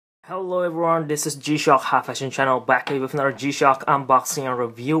Hello everyone, this is G-Shock High Fashion Channel back with another G-Shock unboxing and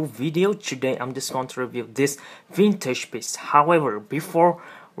review video. Today I'm just going to review this vintage piece. However, before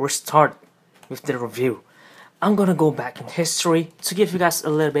we start with the review, I'm gonna go back in history to give you guys a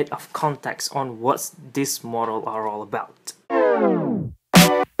little bit of context on what this model are all about.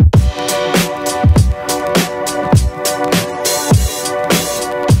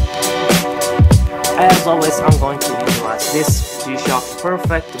 As always, I'm going to utilize this G-Shock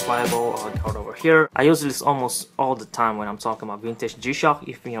Perfect Bible out over here. I use this almost all the time when I'm talking about vintage G-Shock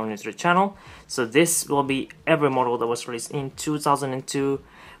if you're new to the channel. So this will be every model that was released in 2002,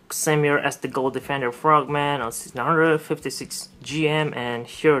 same year as the Gold Defender Frogman on 156 GM, and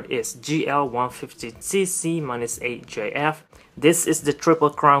here it is, GL-150TC-8JF. This is the Triple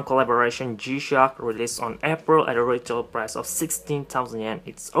Crown collaboration G-Shock released on April at a retail price of 16,000 yen.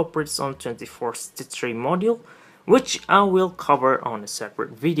 It operates on 24 stitchery module, which I will cover on a separate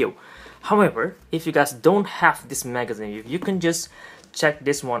video. However, if you guys don't have this magazine, you can just check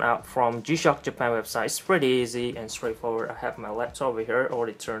this one out from G-Shock Japan website. It's pretty easy and straightforward. I have my laptop over here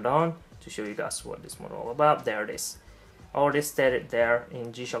already turned on to show you guys what this model is all about. There it is. Already stated there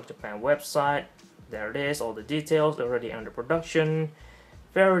in G-Shock Japan website. There it is, all the details already under production.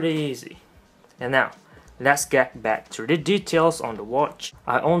 Very easy. And now, let's get back to the details on the watch.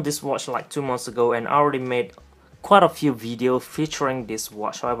 I owned this watch like 2 months ago and I already made quite a few videos featuring this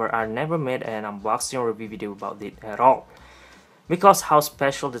watch. However, I never made an unboxing or review video about it at all, because how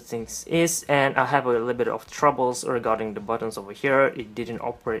special the thing is, and I have a little bit of troubles regarding the buttons over here. It didn't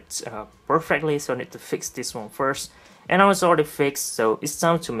operate perfectly, so I need to fix this one first. And now it's already fixed, so it's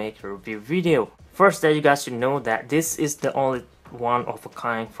time to make a review video. First, that you guys should know that this is the only one of a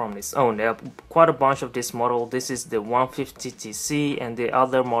kind from its own. There are quite a bunch of this model. This is the 150TC, and the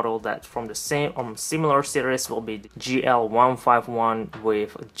other model that from the same similar series will be the GL-151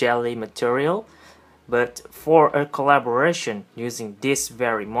 with jelly material. But for a collaboration using this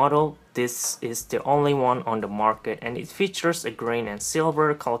very model, this is the only one on the market, and it features a green and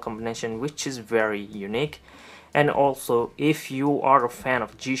silver color combination, which is very unique. And also, if you are a fan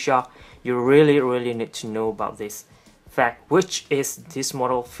of G-Shock, you really need to know about this fact, which is this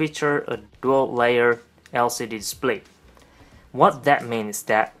model feature a dual layer LCD display. What that means is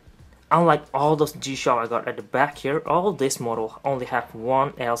that unlike all those G-Shock I got at the back here, all this model only have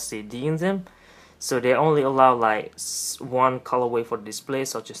one LCD in them. So they only allow like one colorway for the display,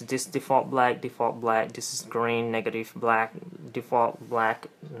 such as this default black, this is green, negative black, default black,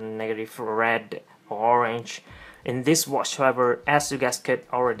 negative red, orange. In this watch, however, as you guys can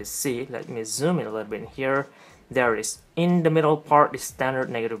already see, let me zoom in a little bit here. There is, in the middle part is standard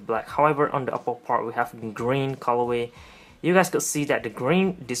negative black. However, on the upper part we have green colorway. You guys could see that the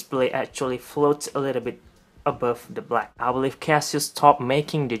green display actually floats a little bit above the black. I believe Casio stopped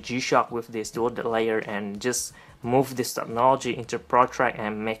making the G-Shock with this dual layer and just move this technology into ProTrack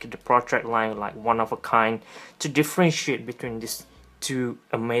and make the ProTrack line like one of a kind to differentiate between these two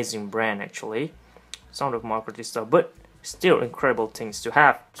amazing brands actually. Sound of marketing stuff, but still incredible things to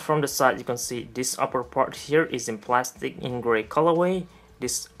have. From the side you can see this upper part here is in plastic in gray colorway.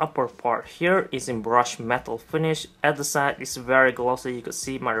 This upper part here is in brushed metal finish. At the side it's very glossy. You can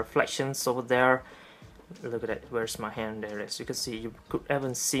see my reflections over there. Look at that, where's my hand? There it is. You can see, you could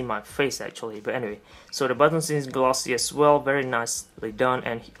even see my face actually, but anyway. So the buttons is glossy as well, very nicely done.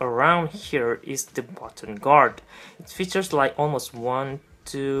 And around here is the button guard. It features like almost 1,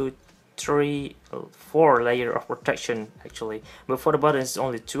 2, 3, 4 layer of protection actually, but for the buttons it's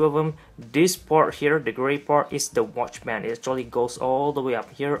only 2 of them. This part here, the gray part, is the watch band. It actually goes all the way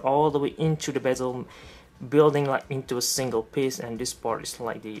up here, all the way into the bezel, building like into a single piece, and this part is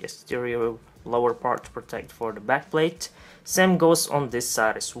like the exterior lower part to protect for the back plate. Same goes on this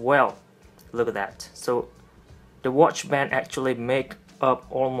side as well. Look at that. So the watch band actually make up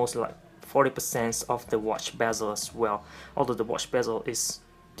almost like 40% of the watch bezel as well, although the watch bezel is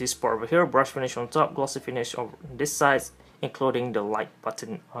this part over here, brush finish on top, glossy finish on this side, including the light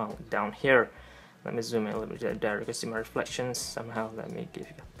button down here. Let me zoom in a little bit there. You can see my reflections somehow. Let me give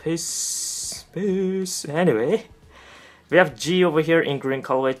you a peace. Anyway, we have G over here in green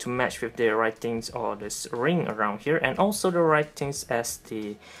colorway to match with the writings or this ring around here, and also the writings as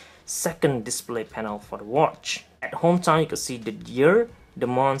the second display panel for the watch. At home time you can see the year, the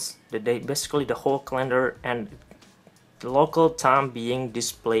months, the day, basically the whole calendar, and the local time being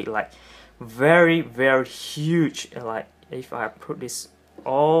displayed like very huge. Like if I put this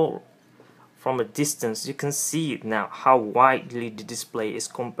all from a distance, you can see it now how widely the display is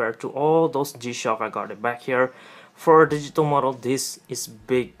compared to all those G-Shock I got it back here. For a digital model, this is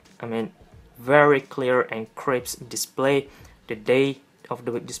big. I mean, very clear and crisp display. The day, of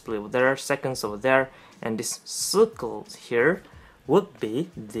the week display over there, seconds over there, and this circle here would be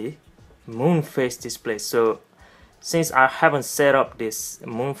the moon phase display. So since I haven't set up this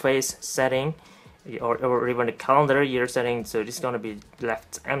moon phase setting or even the calendar year setting, so this is gonna be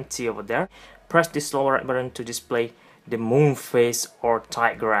left empty over there. Press this lower right button to display the moon phase or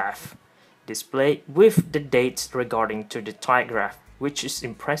tide graph display with the dates regarding to the tide graph, which is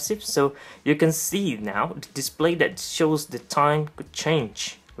impressive. So you can see now the display that shows the time could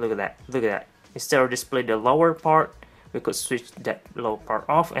change. Look at that, look at that. Instead of display the lower part, we could switch that lower part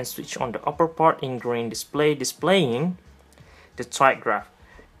off and switch on the upper part in green display, displaying the tide graph.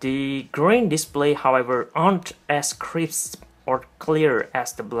 The green display, however, aren't as crisp or clear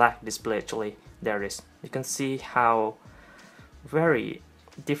as the black display. Actually, there it is. You can see how very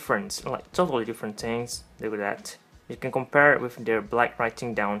different, like totally different things. Look at that. You can compare it with their black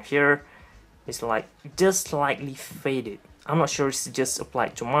writing down here. It's like just slightly faded. I'm not sure it's just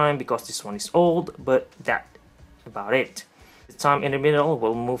applied to mine because this one is old, but that about it. The time in the middle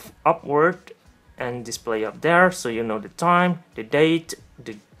will move upward and display up there, so you know the time, the date,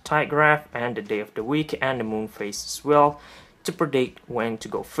 the tide graph, and the day of the week, and the moon phase as well, to predict when to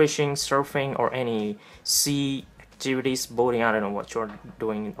go fishing, surfing, or any sea activities, boating. I don't know what you're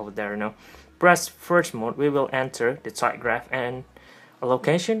doing over there now. Press first mode, we will enter the tide graph and a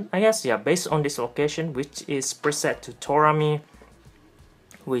location, I guess, yeah, based on this location, which is preset to Torami,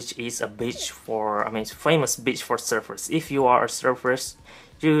 which is a beach for, famous beach for surfers. If you are a surfer,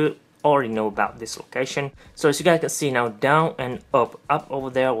 you already know about this location. So as you guys can see now, down and up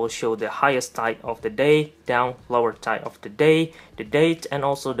over there will show the highest tide of the day, down lower tide of the day, the date, and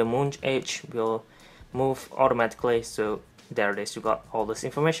also the moon age will move automatically. So there it is, you got all this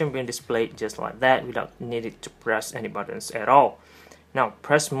information being displayed just like that without needing to press any buttons at all. Now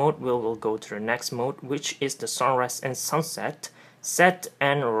press mode, we'll go to the next mode, which is the sunrise and sunset, set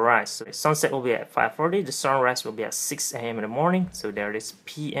and rise. So the sunset will be at 5:40, the sunrise will be at 6 AM in the morning. So there it is,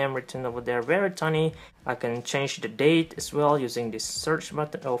 PM written over there, very tiny. I can change the date as well using this search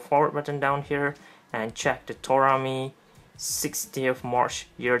button or forward button down here, and check the Torami 60th March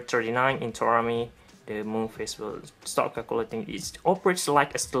year 39 in Torami. The moon phase will start calculating. It operates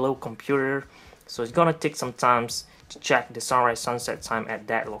like a slow computer, so it's gonna take some time to check the sunrise sunset time at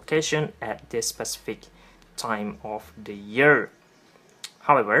that location at this specific time of the year.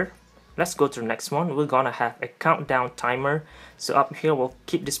 However, let's go to the next one. We're gonna have a countdown timer. So up here we'll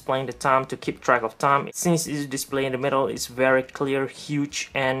keep displaying the time to keep track of time. Since it's displayed in the middle, it's very clear,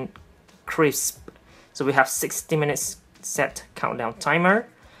 huge, and crisp. So we have 60 minutes set countdown timer.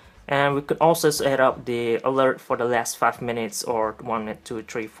 And we could also set up the alert for the last 5 minutes, or 1 minute, 2,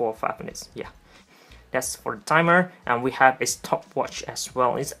 3, 4, 5 minutes. Yeah, that's for the timer. And we have a stopwatch as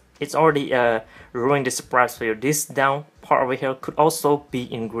well. It's already ruined the surprise for you. This down part over here could also be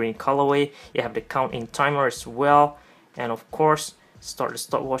in green colorway. You have the count in timer as well, and of course start the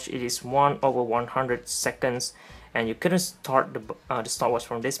stopwatch. It is 1/100 seconds, and you couldn't start the stopwatch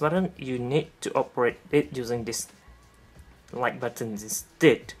from this button. You need to operate it using this light button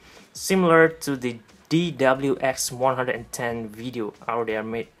instead, similar to the DWX110 video I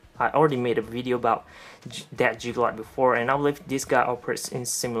already made a video about that g-lide before, and I believe this guy operates in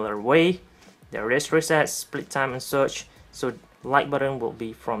similar way. There is reset, split time, and such. So light button will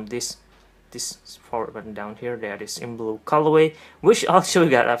be from this forward button down here. That is in blue colorway, which I'll show you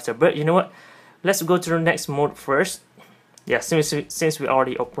guys after. But you know what? Let's go to the next mode first. Yeah, since we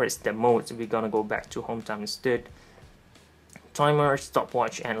already operate the modes, we're gonna go back to home time instead. Timer,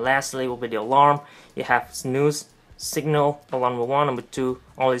 stopwatch, and lastly will be the alarm. You have snooze, signal, alarm number 1, number 2,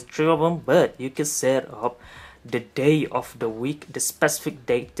 only 3 of them, but you can set up the day of the week, the specific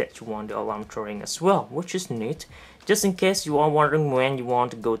date that you want the alarm to ring as well, which is neat. Just in case you are wondering when you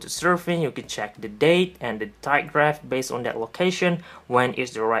want to go to surfing, you can check the date and the tide graph based on that location, when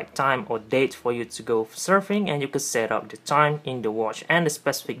is the right time or date for you to go surfing, and you can set up the time in the watch and the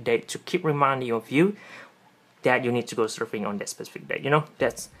specific date to keep reminding of you that you need to go surfing on that specific day. You know,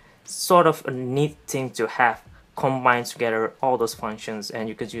 that's sort of a neat thing to have combined together, all those functions, and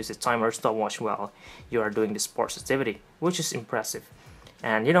you could use the timer, stopwatch while you are doing the sports activity, which is impressive.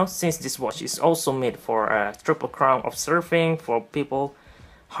 And you know, since this watch is also made for a triple crown of surfing for people,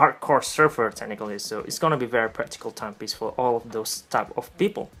 hardcore surfer technically, so it's gonna be very practical timepiece for all of those type of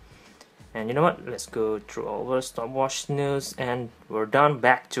people. And you know what, let's go through all the stopwatch news, and we're done.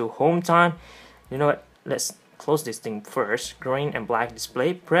 Back to home time. You know what, let's close this thing first. Green and black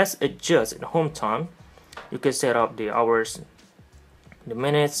display. Press adjust in home time. You can set up the hours, the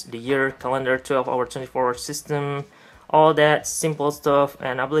minutes, the year, calendar, 12-hour, 24-hour system, all that simple stuff.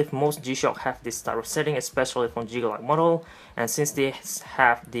 And I believe most G-Shock have this type of setting, especially from g-lide model. And since they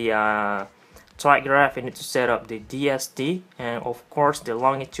have the tight graph, you need to set up the DST and of course the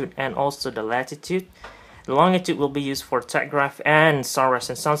longitude and also the latitude. The longitude will be used for tight graph and sunrise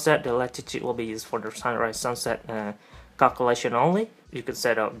and sunset. The latitude will be used for the sunrise sunset calculation only. You can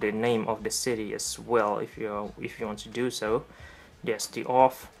set up the name of the city as well if you want to do so. DST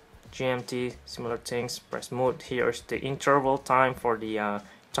off, GMT, similar things. Press mode. Here is the interval time for the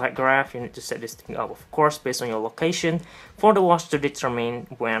tight graph. You need to set this thing up, of course, based on your location for the watch to determine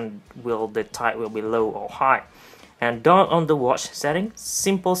when the tide will be low or high. And down on the watch setting,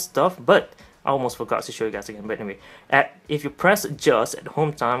 simple stuff, but I almost forgot to show you guys again. But anyway, if you press adjust at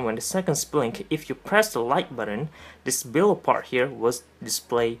home time, when the seconds blink, if you press the light button, this below part here will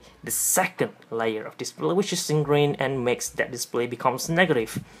display the second layer of display, which is in green, and makes that display becomes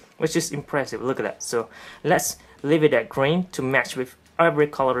negative, which is impressive. Look at that. So let's leave it at green to match with every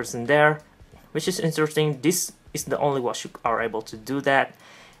colors in there, which is interesting. This is the only watch you are able to do that.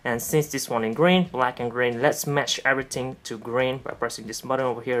 And since this one in green, black and green, let's match everything to green by pressing this button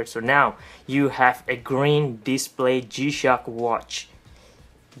over here. So now you have a green display G-Shock watch.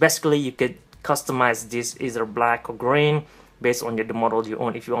 Basically, you could customize this either black or green based on the model you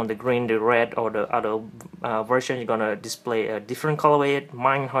own. If you own the green, the red, or the other version, you're gonna display a different colorway.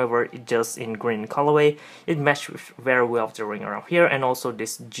 Mine, however, is just in green colorway. It matches very well with the ring around here, and also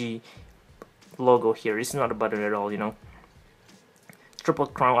this G logo here. It's not a button at all, you know. Triple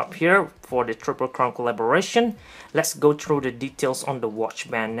Crown up here for the Triple Crown collaboration. Let's go through the details on the watch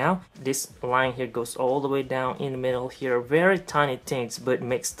band now. This line here goes all the way down in the middle here. Very tiny things, but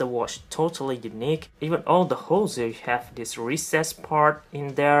makes the watch totally unique. Even all the holes here, you have this recessed part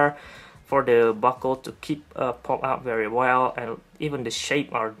in there for the buckle to keep pop out very well, and even the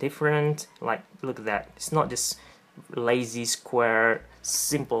shape are different. Like, look at that. It's not just lazy square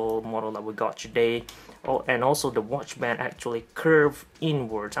simple model that we got today. Oh, and also the watch band actually curve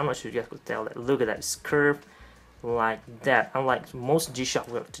inwards. I'm not sure you guys could tell that. Look at that, it's curved like that. Unlike most G-Shock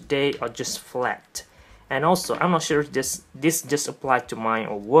work today are just flat. And also, I'm not sure if this just applied to mine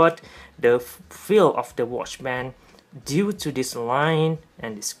or what. The feel of the watch band, due to this line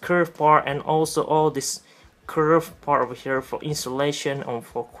and this curved part, and also all this curved part over here for insulation and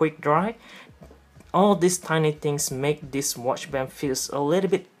for quick dry. All these tiny things make this watch band feels a little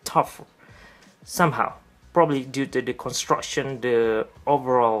bit tougher somehow, probably due to the construction, the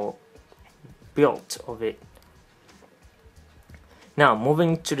overall build of it. Now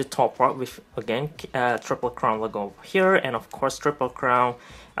moving to the top part with again Triple Crown logo over here, and of course Triple Crown.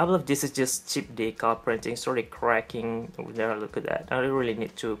 I believe this is just cheap decal printing, sorry cracking over there. Look at that. I really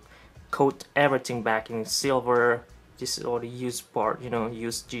need to coat everything back in silver. This is all the used part, you know,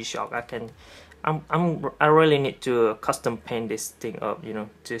 used G-Shock. I really need to custom paint this thing up, you know,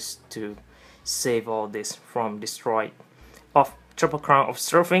 just to save all this from destroyed. Of Triple Crown of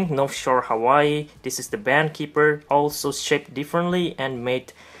Surfing, North Shore, Hawaii. This is the band keeper, also shaped differently and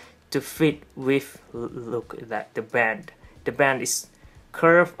made to fit with, look at that, the band. The band is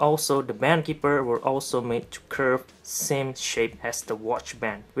curved. Also the band keeper were also made to curve, same shape as the watch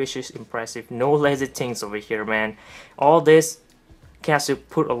band, which is impressive. No lazy things over here, man. All this Casio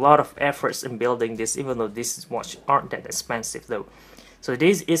put a lot of efforts in building this, even though these watches aren't that expensive though. So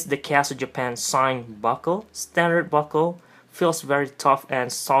this is the Casio Japan sign buckle, standard buckle, feels very tough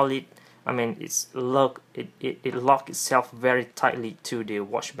and solid. I mean, it locks itself very tightly to the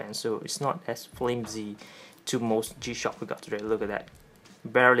watch band, so it's not as flimsy to most G-Shock we got today. Look at that,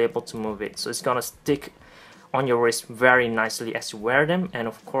 barely able to move it. So it's gonna stick on your wrist very nicely as you wear them. And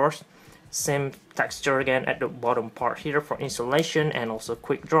of course, same texture again at the bottom part here for insulation and also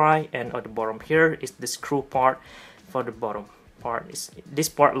quick dry. And at the bottom here is the screw part for the bottom part. This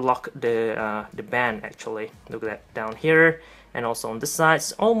part lock the band actually. Look at that down here, and also on the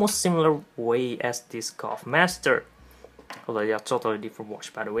sides, almost similar way as this Golf Master, although they are totally different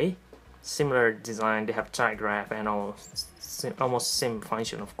watch by the way. Similar design, they have tight graph and almost same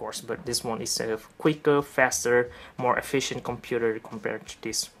function of course, but this one is a quicker, faster, more efficient computer compared to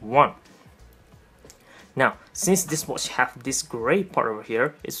this one. Now, since this watch have this gray part over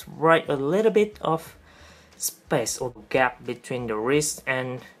here, it's right a little bit of space or gap between the wrist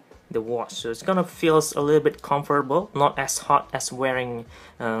and the watch, so it's gonna feel a little bit comfortable, not as hot as wearing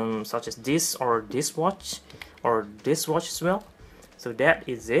such as this or this watch or this watch as well. So that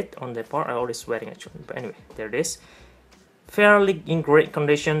is it on the part. I already sweating actually, but anyway, there it is. Fairly in great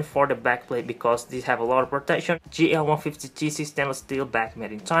condition for the back plate because these have a lot of protection. GL-150TC stainless steel back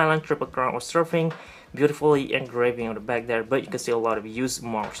made in Thailand, Triple Crown of Surfing, beautifully engraving on the back there, but you can see a lot of used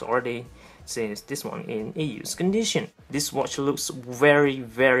marks already. since this one in a used condition. This watch looks very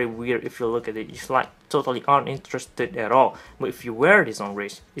weird if you look at it. It's like totally uninterested at all, but if you wear this on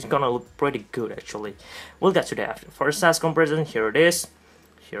wrist, it's gonna look pretty good actually. We'll get to that. For the size comparison, here it is.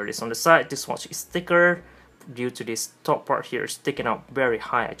 Here it is on the side. This watch is thicker due to this top part here sticking out very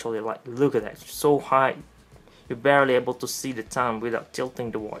high actually. Like, look at that, so high you're barely able to see the time without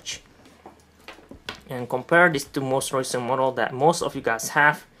tilting the watch. And compare this to most recent model that most of you guys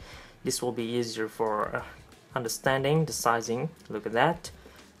have. This will be easier for understanding the sizing. Look at that.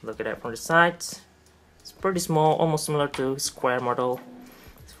 Look at that from the sides. It's pretty small, almost similar to square model.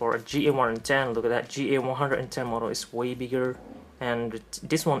 For a GL-110, look at that. GL-110 model is way bigger, and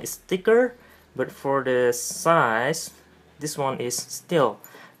this one is thicker. But for the size, this one is still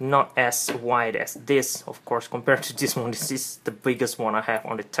not as wide as this, of course, compared to this one. This is the biggest one I have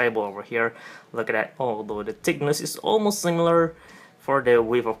on the table over here. Look at that. Although the thickness is almost similar, for the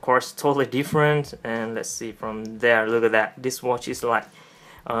width, of course, totally different. And let's see from there, look at that. This watch is like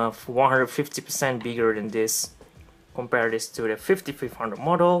 150% bigger than this. Compare this to the 5500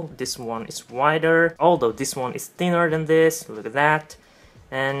 model. This one is wider, although this one is thinner than this. Look at that.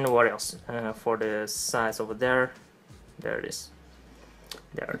 And what else? For the size over there, there it is.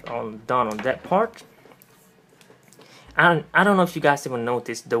 They're all done on that part. And I don't know if you guys even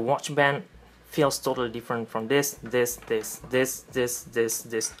noticed, the watch band feels totally different from this.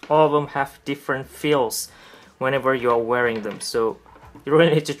 All of them have different feels whenever you are wearing them. So you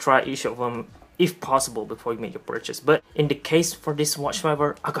really need to try each of them if possible before you make your purchase. But in the case for this watch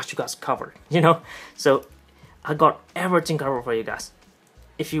fiber, I got you guys covered, you know. So I got everything covered for you guys.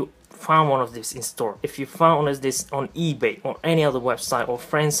 If you found one of these in store, if you found this on eBay or any other website, or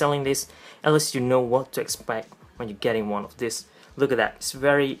friends selling this, at least you know what to expect when you're getting one of this. Look at that.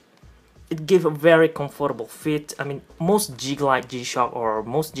 It gives a very comfortable fit. I mean, most G-Glide, G-Shock, or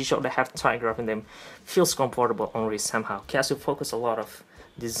most G-Shock that have Tigraph in them feels comfortable on wrist somehow. Casio focus a lot of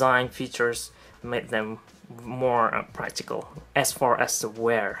design features, make them more practical as far as the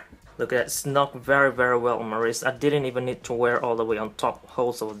wear. Look at that, it's knocked very well on my wrist. I didn't even need to wear all the way on top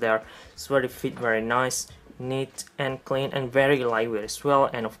holes over there. It's very fit, very nice, neat and clean, and very lightweight as well.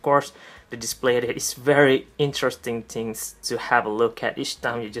 And of course, the display is very interesting things to have a look at. Each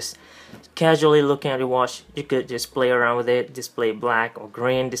time you just casually looking at the watch, you could just play around with it, display black or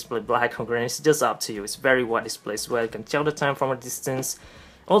green, display black or green. It's just up to you. It's very wide display as well. You can tell the time from a distance.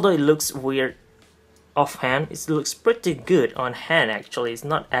 Although it looks weird offhand, it looks pretty good on hand actually. It's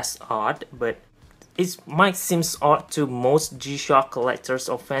not as odd, but it might seem odd to most G-Shock collectors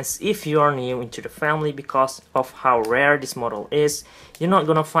or fans if you are new into the family, because of how rare this model is. You're not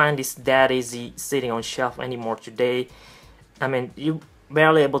gonna find this that easy sitting on shelf anymore today. I mean, you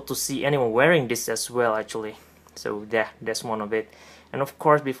barely able to see anyone wearing this as well actually. So yeah, that's one of it. And of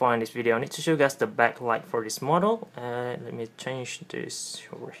course, before I end this video, I need to show you guys the backlight for this model. Let me change this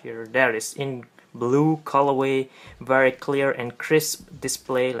over here. There it is, in blue colorway, very clear and crisp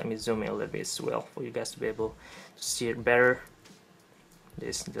display. Let me zoom in a little bit as well for you guys to be able to see it better.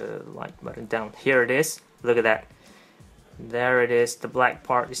 This is the light button down. Here it is. Look at that. There it is. The black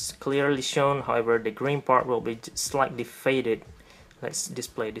part is clearly shown. However, the green part will be slightly faded. Let's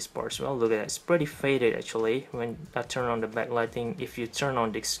display this part as well. Look at that. It's pretty faded actually when I turn on the backlighting. If you turn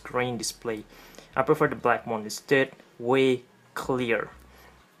on the screen display, I prefer the black one instead. Way clear.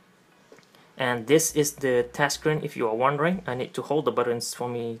 And this is the touch screen. If you are wondering, I need to hold the buttons for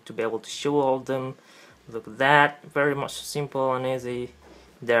me to be able to show all of them. Look at that. Very much simple and easy.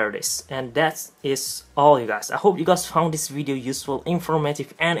 There it is. And that is all, you guys. I hope you guys found this video useful,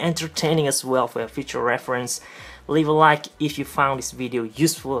 informative, and entertaining as well for your future reference. Leave a like if you found this video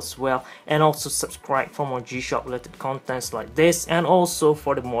useful as well, and also subscribe for more G-Shock related contents like this, and also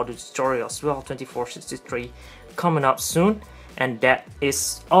for the model tutorial as well, 2463 coming up soon. And that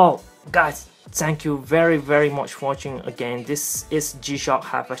is all, guys. Thank you very much for watching again. This is G-Shock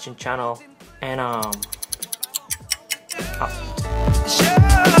High Fashion channel, and out.